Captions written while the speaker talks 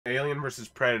Alien versus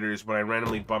Predators when I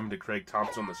randomly bumped into Craig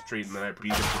Thompson on the street and then I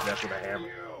beat him to death with a hammer.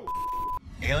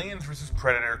 Aliens vs.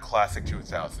 Predator Classic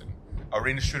 2000.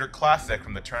 Arena shooter classic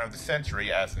from the turn of the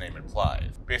century, as the name implies.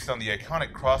 Based on the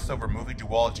iconic crossover movie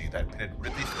duology that pitted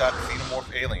Ridley Scott's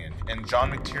xenomorph Alien and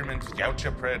John McTierman's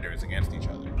Yautja Predators against each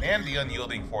other, and the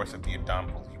unyielding force of the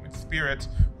indomitable human spirit,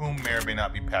 whom may or may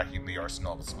not be packing the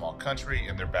arsenal of a small country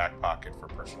in their back pocket for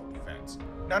personal defense.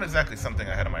 Not exactly something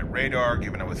I had on my radar,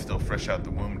 given I was still fresh out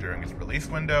the womb during its release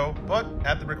window, but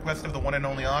at the request of the one and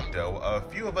only Octo, a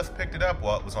few of us picked it up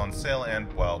while it was on sale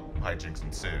and, well, hijinks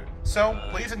ensued. So,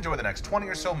 please enjoy the next 20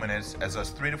 or so minutes as us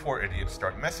 3 to 4 idiots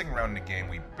start messing around in a game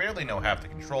we barely know half the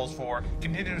controls for,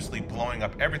 continuously blowing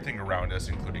up everything around us,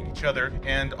 including each other,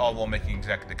 and all while making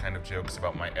exactly the kind of jokes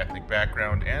about my ethnic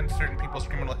background and certain people's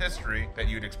criminal history that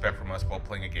you'd expect from us while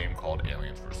playing a game called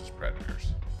Aliens vs.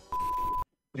 Predators.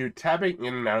 Dude, tabbing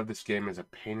in and out of this game is a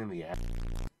pain in the ass.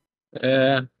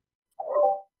 Yeah.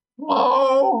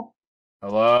 Hello?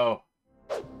 Hello?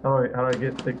 How do I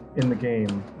get in the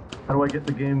game? How do I get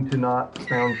the game to not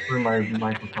sound through my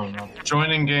microphone?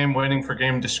 Joining game, waiting for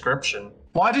game description.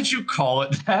 Why did you call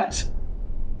it that?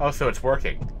 Oh, so it's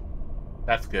working.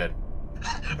 That's good.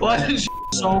 Why did you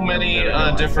so many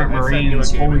different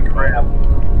Marines? Holy crap.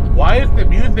 Why is the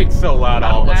music so loud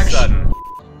all of a sudden?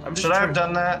 Should I have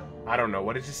done that? I don't know.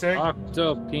 What did you say?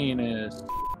 Octo penis.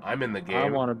 I'm in the game. I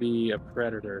want to be a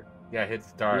predator. Yeah, hit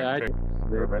start. Yeah,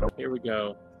 here we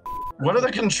go. What are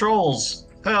the controls?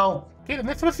 Hell. Kid,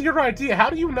 this was your idea. How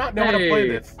do you not know how to play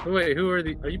this? Wait, who are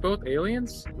the? Are you both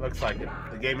aliens? Looks like it.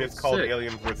 The game is called Sick.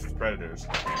 Aliens vs. Predators.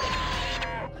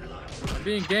 I'm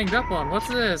being ganged up on. What's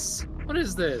this? What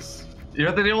is this?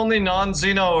 You're the only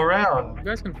non-Xeno around. You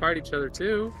guys can fight each other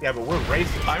too. Yeah, but we're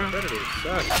racist. I'm a predator.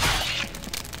 Suck.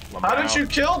 How did you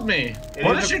kill me?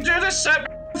 What did you do to set me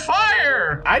on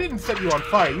fire? I didn't set you on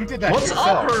fire. You did that What's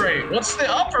yourself. operate? What's the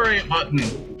operate button?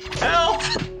 Help!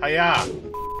 Hiya.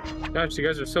 Gosh, you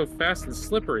guys are so fast and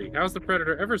slippery. How's the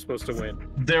predator ever supposed to win?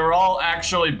 They're all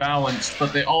actually balanced,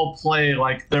 but they all play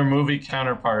like their movie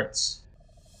counterparts.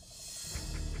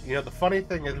 You know, the funny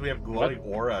thing is we have glowing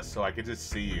aura, so I can just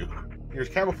see you. Your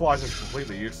camouflage is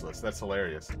completely useless. That's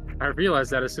hilarious. I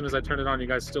realized that as soon as I turned it on, you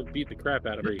guys still beat the crap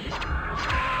out of me.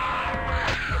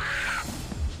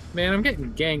 Man, I'm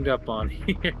getting ganged up on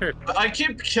here. I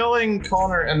keep killing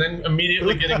Connor and then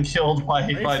immediately getting killed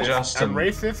by Justin. I'm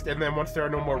racist, and then once there are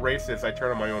no more racists, I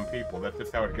turn on my own people. That's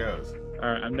just how it goes.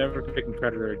 Alright, I'm never picking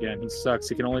Predator again. He sucks.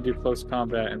 He can only do close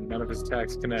combat, and none of his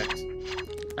attacks connect.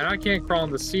 And I can't crawl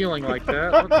on the ceiling like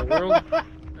that. What the world?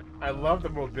 I love the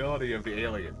mobility of the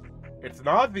alien. It's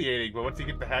nauseating, but once you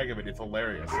get the hang of it, it's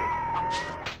hilarious.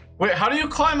 Wait, how do you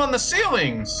climb on the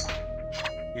ceilings?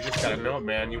 You just gotta know it,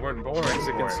 man. You weren't born.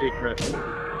 Mexican secret.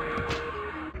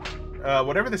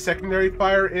 Whatever the secondary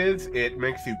fire is, it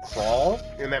makes you crawl,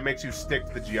 and that makes you stick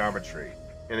to the geometry.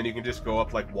 And then you can just go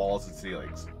up like walls and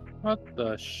ceilings. What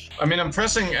the sh... I mean, I'm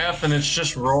pressing F and it's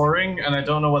just roaring, and I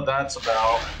don't know what that's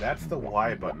about. That's the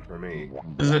Y button for me.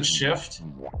 Is it shift?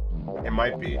 It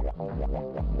might be.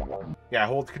 Yeah,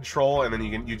 hold control, and then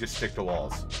you just stick to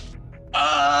walls.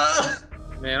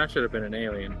 Man, I should have been an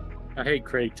alien. I hate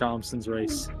Craig Thompson's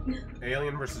race.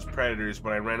 Alien vs. Predators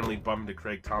when I randomly bumped into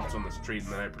Craig Thompson on the street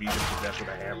and then I beat him to death with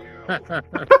a hammer.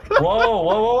 Whoa,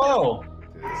 whoa, whoa, whoa!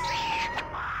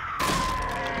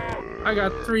 I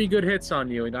got 3 good hits on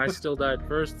you and I still died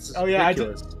first. This is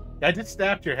ridiculous. I just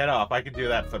snapped your head off. I can do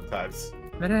that sometimes.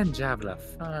 Merenjavla,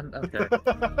 fun. Okay.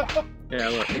 Yeah,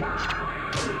 look.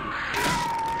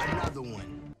 Another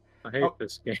one. I hate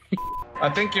this game. I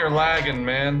think you're lagging,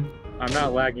 man. I'm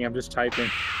not lagging, I'm just typing.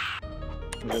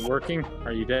 Is it working?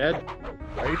 Are you dead?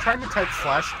 Are you trying to type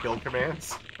 /kill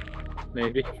commands?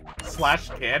 Maybe.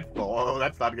 /cancel. Oh,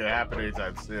 that's not gonna happen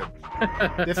anytime soon.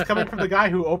 This coming from the guy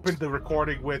who opened the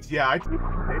recording with, yeah,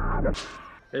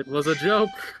 It was a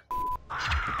joke.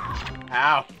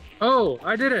 Ow. Oh,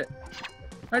 I did it.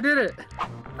 I did it.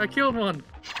 I killed one.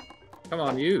 Come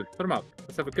on, you. Put him up.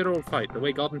 Let's have a good old fight, the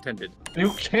way God intended. You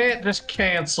can't just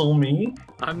cancel me.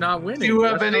 I'm not winning. Do you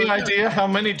have any idea how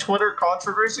many Twitter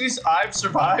controversies I've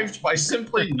survived by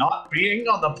simply not being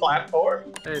on the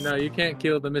platform? Hey, no, you can't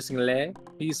kill the missing leg.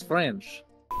 He's French.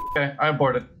 Okay, I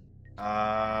aborted. Oh,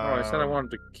 I said I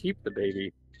wanted to keep the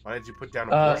baby. Why did you put down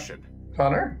abortion?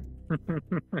 Connor?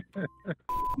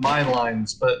 My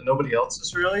lines, but nobody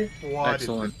else's really? What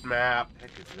Excellent. is this map? What the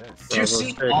heck is this? Do you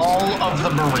see all of the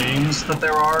Marines that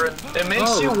there are? It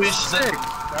makes you wish that...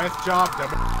 Nice job,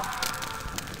 dumb.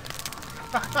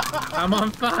 I'm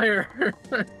on fire.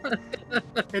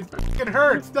 It fucking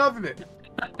hurts, doesn't it?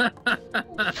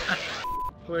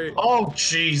 Wait. Oh,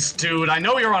 jeez, dude. I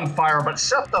know you're on fire, but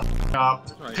shut the f up.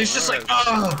 He's just like,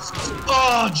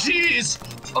 oh, jeez.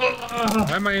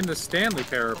 Why am I in the Stanley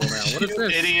Parable now? What is You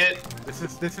this? idiot. This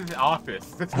is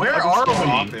Office. Where are we?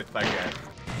 Office, I guess.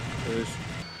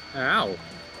 Ow.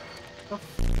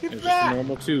 Get It's just that. a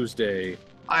normal Tuesday.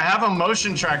 I have a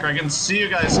motion tracker. I can see you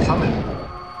guys coming.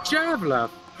 Javla,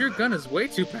 your gun is way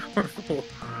too powerful.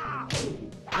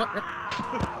 What?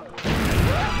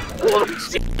 Oh,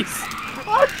 jeez.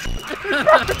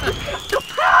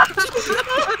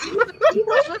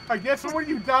 I guess when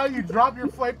you die, you drop your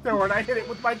flamethrower, and I hit it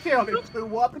with my tail, and it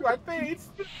flew up in my face.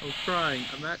 I'm crying.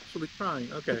 I'm actually crying.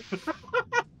 Okay.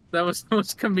 That was the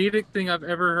most comedic thing I've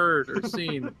ever heard or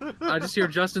seen. I just hear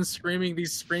Justin screaming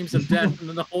these screams of death, and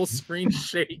then the whole screen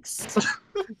shakes.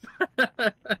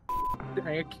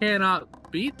 I cannot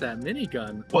beat that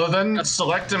minigun. Well, then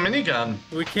select a minigun.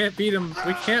 We can't beat him.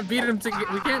 We can't beat him.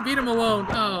 We can't beat him alone.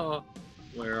 Oh,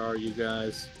 where are you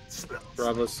guys?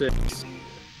 Bravo 6.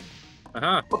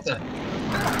 Aha. What the?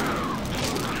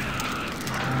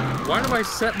 Why do I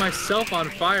set myself on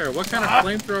fire? What kind of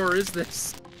flamethrower is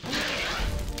this?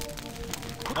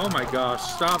 Oh my gosh!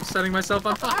 Stop setting myself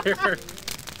on fire.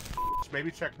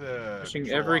 Maybe check the. Pushing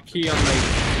control every off. key on my.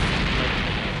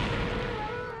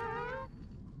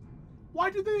 Why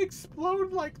do they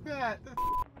explode like that?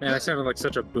 Man, I sounded like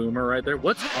such a boomer right there.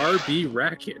 What's RB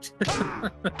Racket?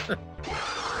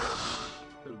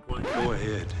 Go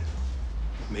ahead.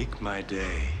 Make my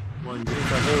day. One day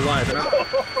my whole life.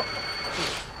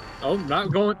 Oh,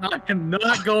 not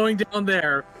going down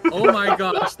there. Oh my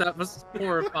gosh, that was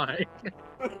horrifying.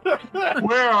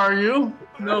 Where are you?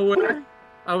 Nowhere.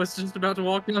 I was just about to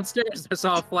walk downstairs. I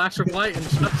saw a flash of light and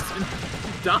Justin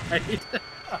died.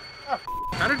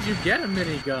 How did you get a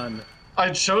minigun? I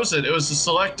chose it. It was the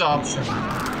select option.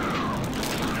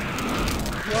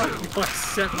 Why do I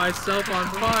set myself on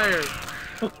fire?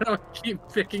 Why do I keep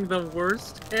picking the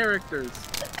worst characters?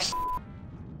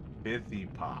 Busy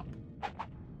pop.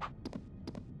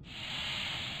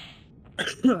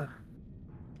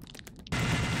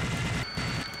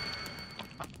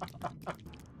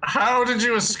 How did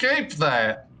you escape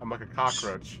that? I'm like a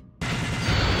cockroach.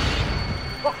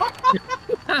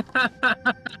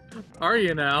 Are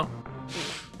you now?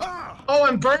 Oh,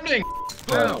 I'm burning!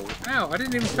 Ow, ow, I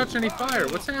didn't even touch any fire.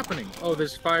 What's happening? Oh,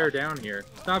 there's fire down here.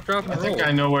 Stop, drop, and I roll. think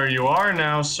I know where you are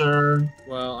now, sir.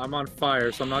 Well, I'm on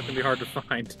fire, so I'm not gonna be hard to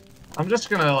find. I'm just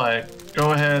gonna, like,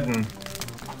 go ahead and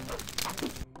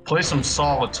play some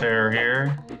solitaire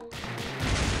here.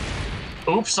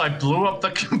 Oops, I blew up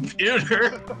the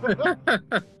computer.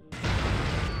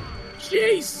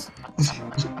 Jeez!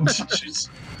 Jeez.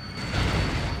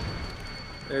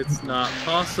 It's not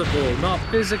possible, not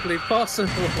physically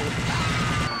possible,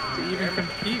 to even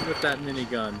compete with that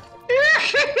minigun.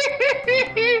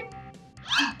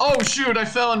 Oh shoot, I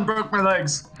fell and broke my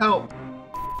legs. Help.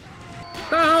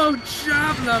 Oh,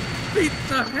 Javla, beat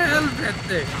the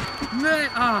helvete!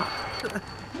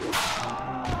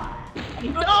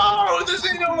 No, this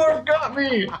xenomorph got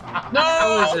me. How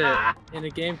No. is it? In a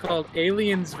game called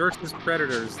Aliens vs.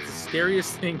 Predators, the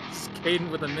scariest thing is Caden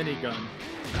with a minigun.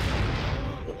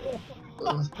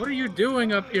 What are you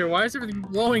doing up here? Why is everything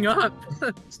blowing up?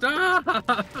 Stop!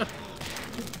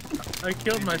 I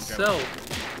killed myself.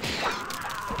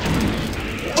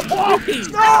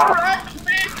 Jeez.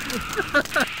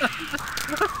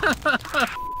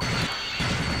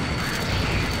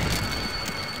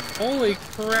 Holy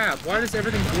crap, why does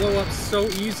everything blow up so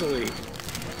easily?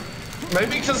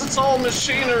 Maybe because it's all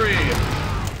machinery.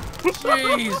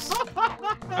 Jeez!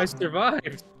 I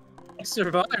survived. I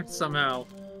survived somehow.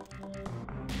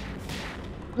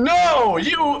 No,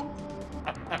 you.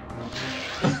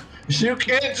 You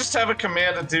can't just have a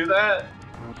command to do that.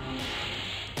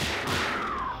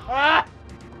 Ah!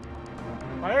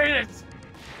 I hate it!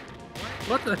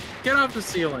 What the? Get off the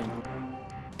ceiling.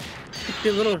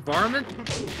 You little varmint.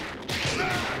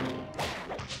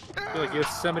 I feel like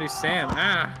Yosemite Sam.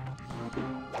 Ah!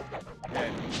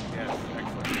 Yes,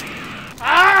 excellent.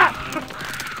 Ah!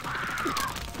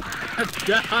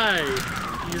 Die!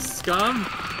 You scum!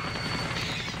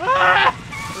 Ah!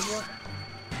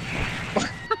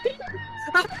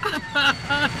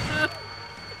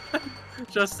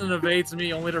 Justin evades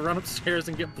me only to run upstairs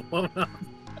and get blown up.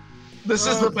 This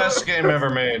is the best game ever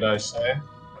made, I say.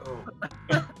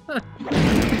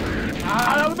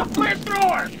 Ah, that was a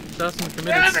flamethrower! Justin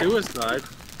committed suicide.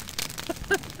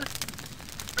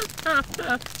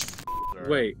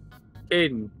 Wait.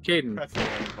 Caden,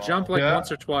 jump like Yeah?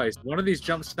 once or twice. One of these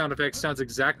jump sound effects sounds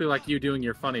exactly like you doing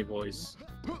your funny voice.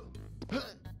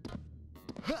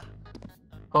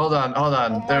 Hold on. Oh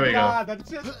There we God, that's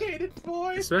just Caden's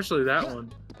voice. Especially that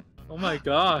one. Oh my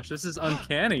gosh, this is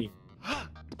uncanny.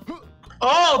 go.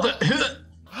 Oh,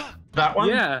 that one?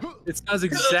 Yeah, it sounds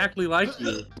exactly like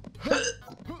you.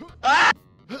 Ah!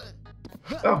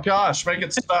 Oh gosh, make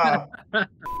it stop.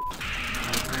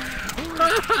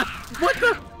 What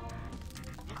the?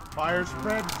 Fire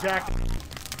spread, Jack.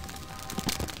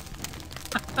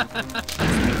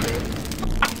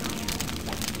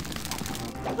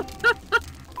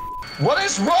 What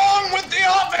is wrong with the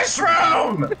office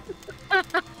room?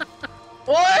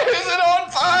 Why is it on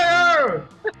fire?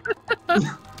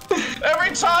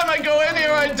 Every time I go in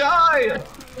here, I die.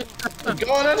 I'm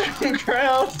going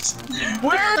underground.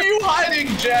 Where are you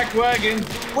hiding, Jack Wagon?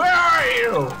 Where are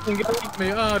you?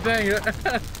 Me. Oh, dang it.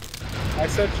 I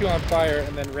set you on fire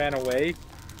and then ran away.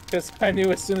 Because I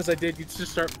knew as soon as I did, you'd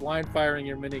just start blind firing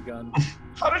your minigun.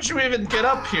 How did you even get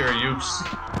up here, you?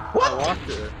 I What? walked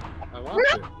it.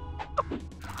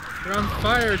 You're on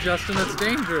fire, Justin. That's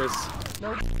dangerous.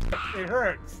 No, it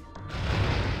hurts.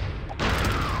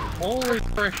 Holy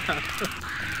crap.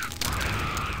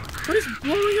 What is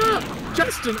blowing up?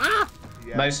 Justin, ah!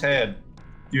 Yeah. Nice head.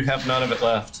 You have none of it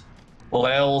left.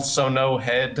 Lel, so no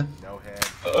head. No head.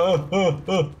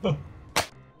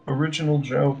 Original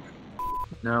joke.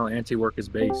 No, anti-work is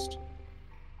based.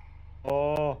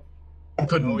 Oh.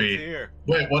 Couldn't Oh, be. he's here.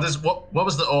 Wait, what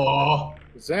was the oh?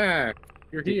 Zach,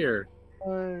 you're here.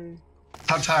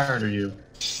 How tired are you?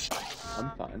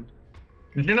 I'm fine.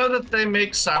 Did you know that they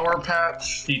make Sour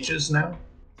Patch peaches now?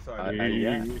 Sorry.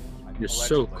 Yeah. You're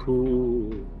so Allegedly.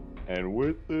 cool. And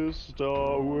with this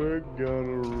star, we're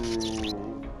gonna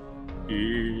rule.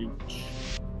 Each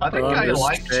I think I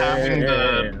liked having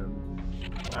the.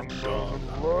 I'm gone.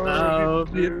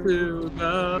 love you to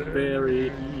the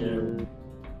very end.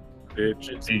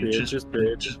 Bitches, bitches,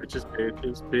 bitches, bitches,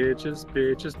 bitches, bitches,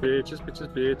 bitches, bitches,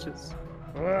 bitches.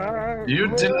 You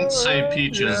didn't say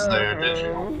peaches there, did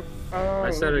you?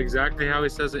 I said exactly how he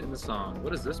says it in the song.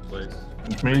 What is this place?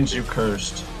 It means you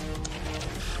cursed.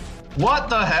 What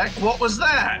the heck? What was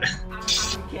that?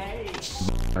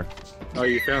 Oh,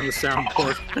 you found the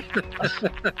soundboard.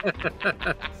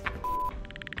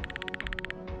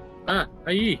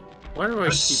 Aye. Why do I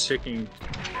keep picking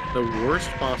the worst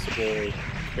possible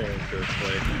character to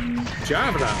play?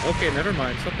 Jabra. Okay, never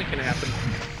mind. Something can happen.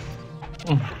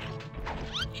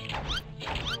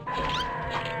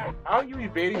 How are you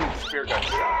evading the spear gun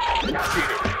shot? You're cheating.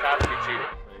 You have to be cheating.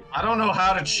 I don't know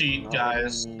how to cheat,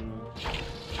 guys. You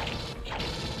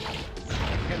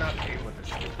cannot cheat with this.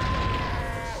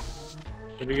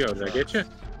 Here we go. Did I get you?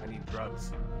 I need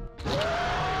drugs.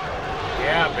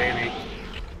 Yeah, baby.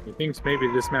 He thinks maybe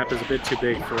this map is a bit too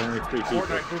big for only 3 people.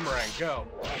 Fortnite boomerang, go.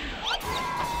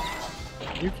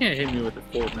 You can't hit me with the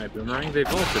Fortnite boomerang. They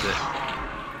vaulted it.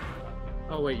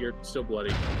 Oh wait, you're still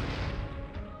bloody.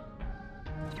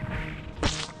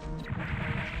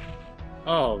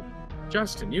 Oh,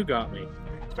 Justin, you got me.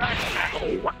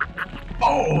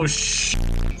 Oh,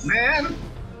 man.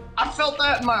 I felt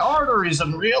that in my arteries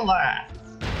in real life.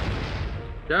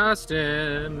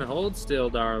 Justin, hold still,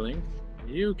 darling.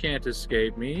 You can't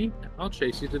escape me. I'll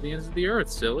chase you to the ends of the earth,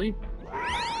 silly.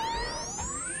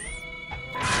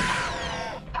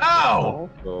 Ow!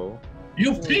 Oh.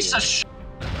 You piece of shit!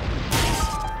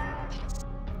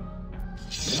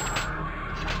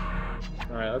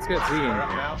 Alright, let's get Z in We're up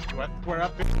here. now. We're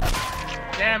up.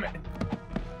 Damn it.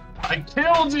 I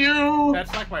killed you!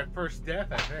 That's like my first death,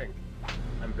 I think.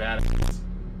 I'm bad at this.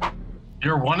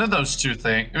 You're one of those two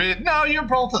things. I mean, no, you're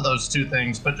both of those two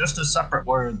things, but just as separate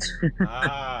words.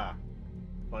 Ah.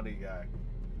 Funny guy.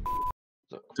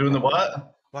 Doing the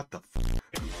what? What the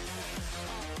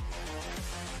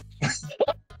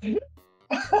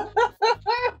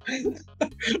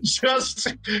Just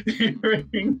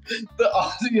hearing the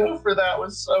audio for that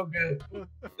was so good.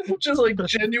 Just like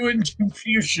genuine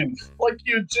confusion. Like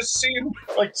you'd just seen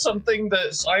like something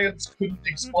that science couldn't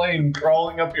explain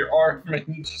crawling up your arm and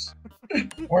you just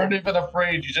weren't even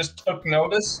afraid, you just took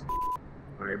notice.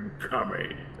 I'm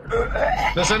coming.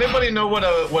 Does anybody know what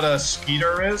a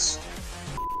skeeter is?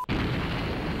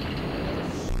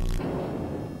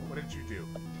 What did you do?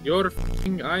 You're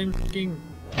f***ing, I'm f***ing.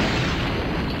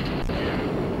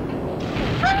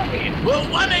 Will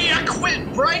one of you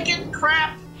quit breaking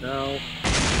crap? No.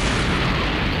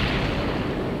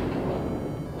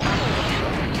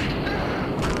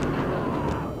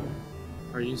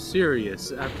 Are you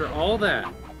serious? After all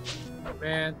that?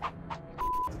 Man.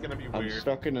 It's gonna be I'm weird.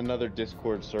 stuck in another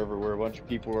Discord server where a bunch of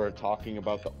people are talking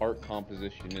about the art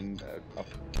composition in a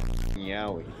f***ing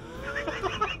yaoi.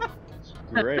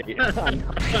 great. I'm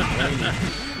not complaining.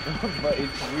 But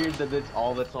it's weird that it's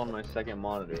all that's on my second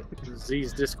monitor.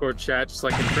 Z's Discord chat, just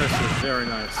like impressive, very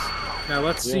nice. Now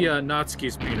let's see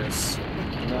Natsuki's penis.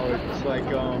 No, it's like,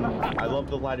 I love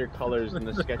the lighter colors and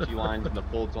the sketchy lines and the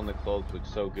folds on the clothes look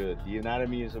so good. The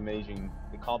anatomy is amazing.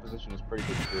 The composition is pretty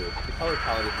good too. The color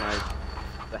palette is nice.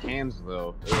 The hands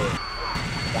though, ugh.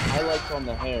 The highlights on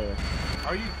the hair.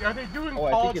 Are they doing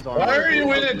Why are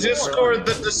you in a Discord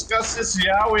that discusses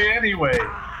yaoi anyway?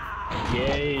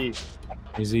 Yay.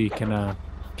 Hey Z, can a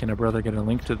brother get a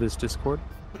link to this Discord?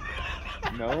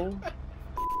 No?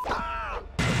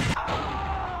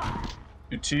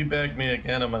 You teabag me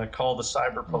again, I'm gonna call the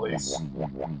cyber police.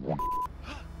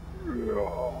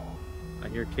 I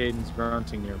hear Caden's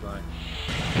grunting nearby.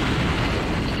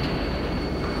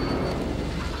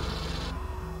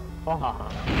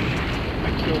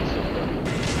 I killed somebody.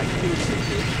 I killed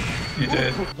Justin. You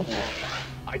did.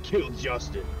 I killed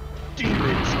Justin.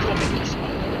 Demons coming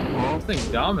inside. This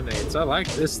thing dominates. I like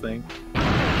this thing.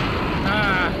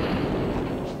 Ah!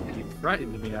 You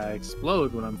frightened me. I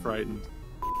explode when I'm frightened.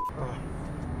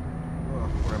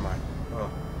 Where am I?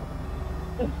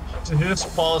 Did you just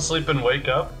fall asleep and wake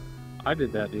up? I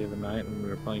did that the other night when we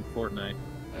were playing Fortnite.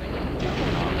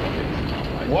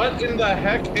 What in the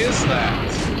heck is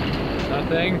that?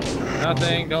 Nothing.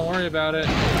 Nothing. Don't worry about it.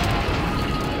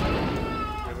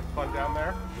 Having fun down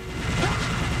there?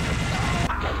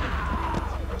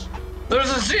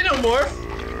 There's a xenomorph!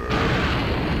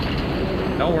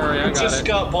 Don't worry, I It got just it.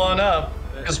 got blown up.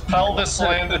 His pelvis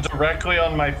landed directly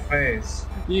on my face.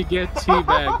 You get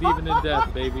teabagged even in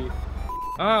death, baby.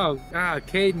 Oh, God,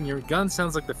 Caden, your gun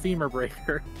sounds like the femur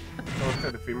breaker. Oh, is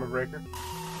that the femur breaker?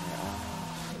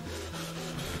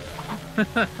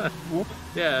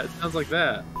 Yeah, it sounds like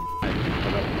that.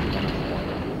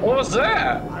 What was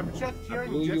that? I'm just hearing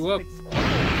blew you up.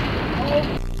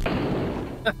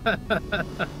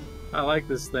 I like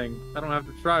this thing. I don't have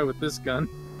to try with this gun.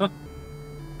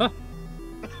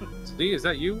 Steve, is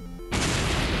that you?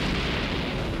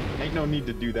 Ain't no need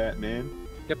to do that, man.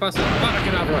 ¿Qué pasa?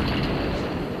 Abracadabra.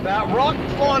 That rock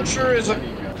launcher is a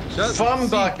fun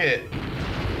bucket.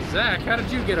 Zach, how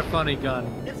did you get a funny gun?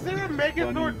 Is there a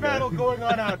Megazord battle going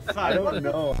on outside? I don't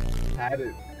know. I had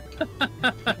it.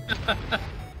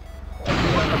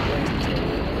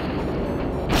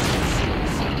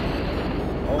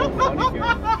 Oh, funny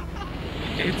gun.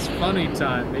 It's funny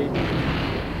time, baby.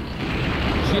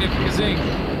 Chick-a-zing.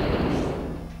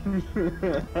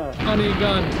 Funny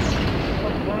gun.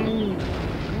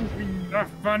 A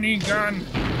funny gun.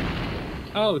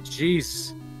 Oh,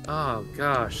 jeez. Oh,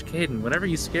 gosh. Caden, whenever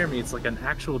you scare me, it's like an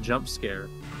actual jump scare.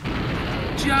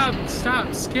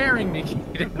 Stop scaring me,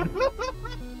 Caden.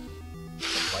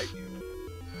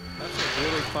 That's a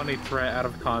really funny threat out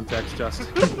of context, Justin.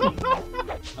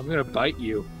 I'm gonna bite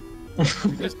you.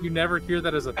 You never hear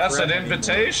that as a threat. That's an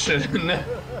invitation.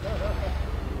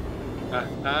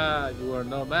 You are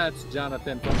no match,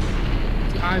 Jonathan.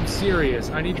 I'm serious.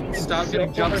 I need to stop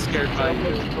getting jump scared by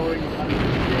you.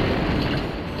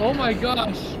 Oh my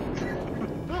gosh!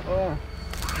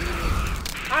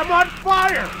 I'm on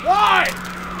fire! Why?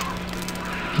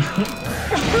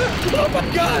 Oh my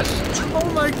gosh! Oh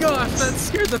my gosh! That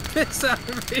scared the piss out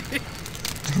of me!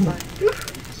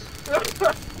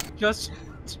 Just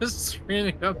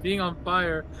screaming about being on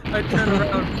fire. I turn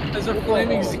around, there's a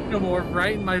flaming xenomorph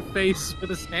right in my face with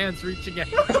his hands reaching out.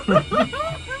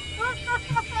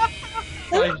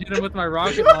 I hit him with my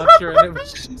rocket launcher and it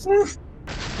was just...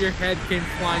 Your head came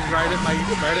flying right at my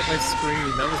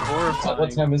screen. That was horrifying.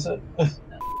 What time is it?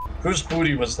 Whose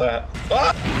booty was that?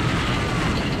 Ah!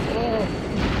 Oh.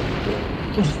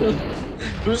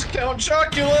 Who's Count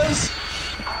Chocula's?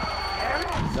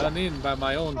 Done in by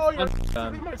my own you're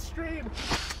gun. my stream.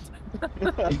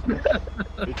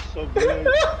 It's so good.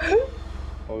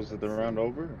 Oh, is it the round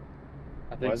over?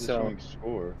 I Why think is it so. showing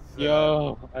score?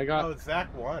 Yo, I got... Oh, Zach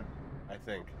won, I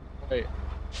think. Wait.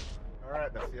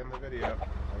 Alright, that's the end of the video.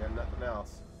 I got nothing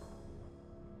else.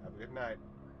 Have a good night.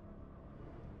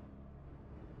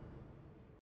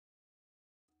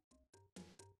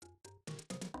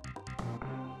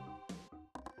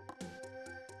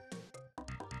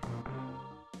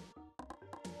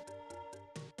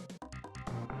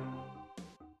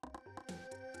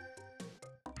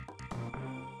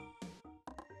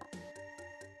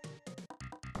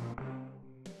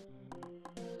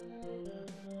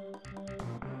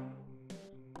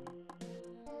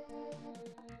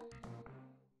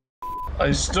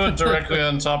 I stood directly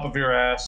on top of your ass.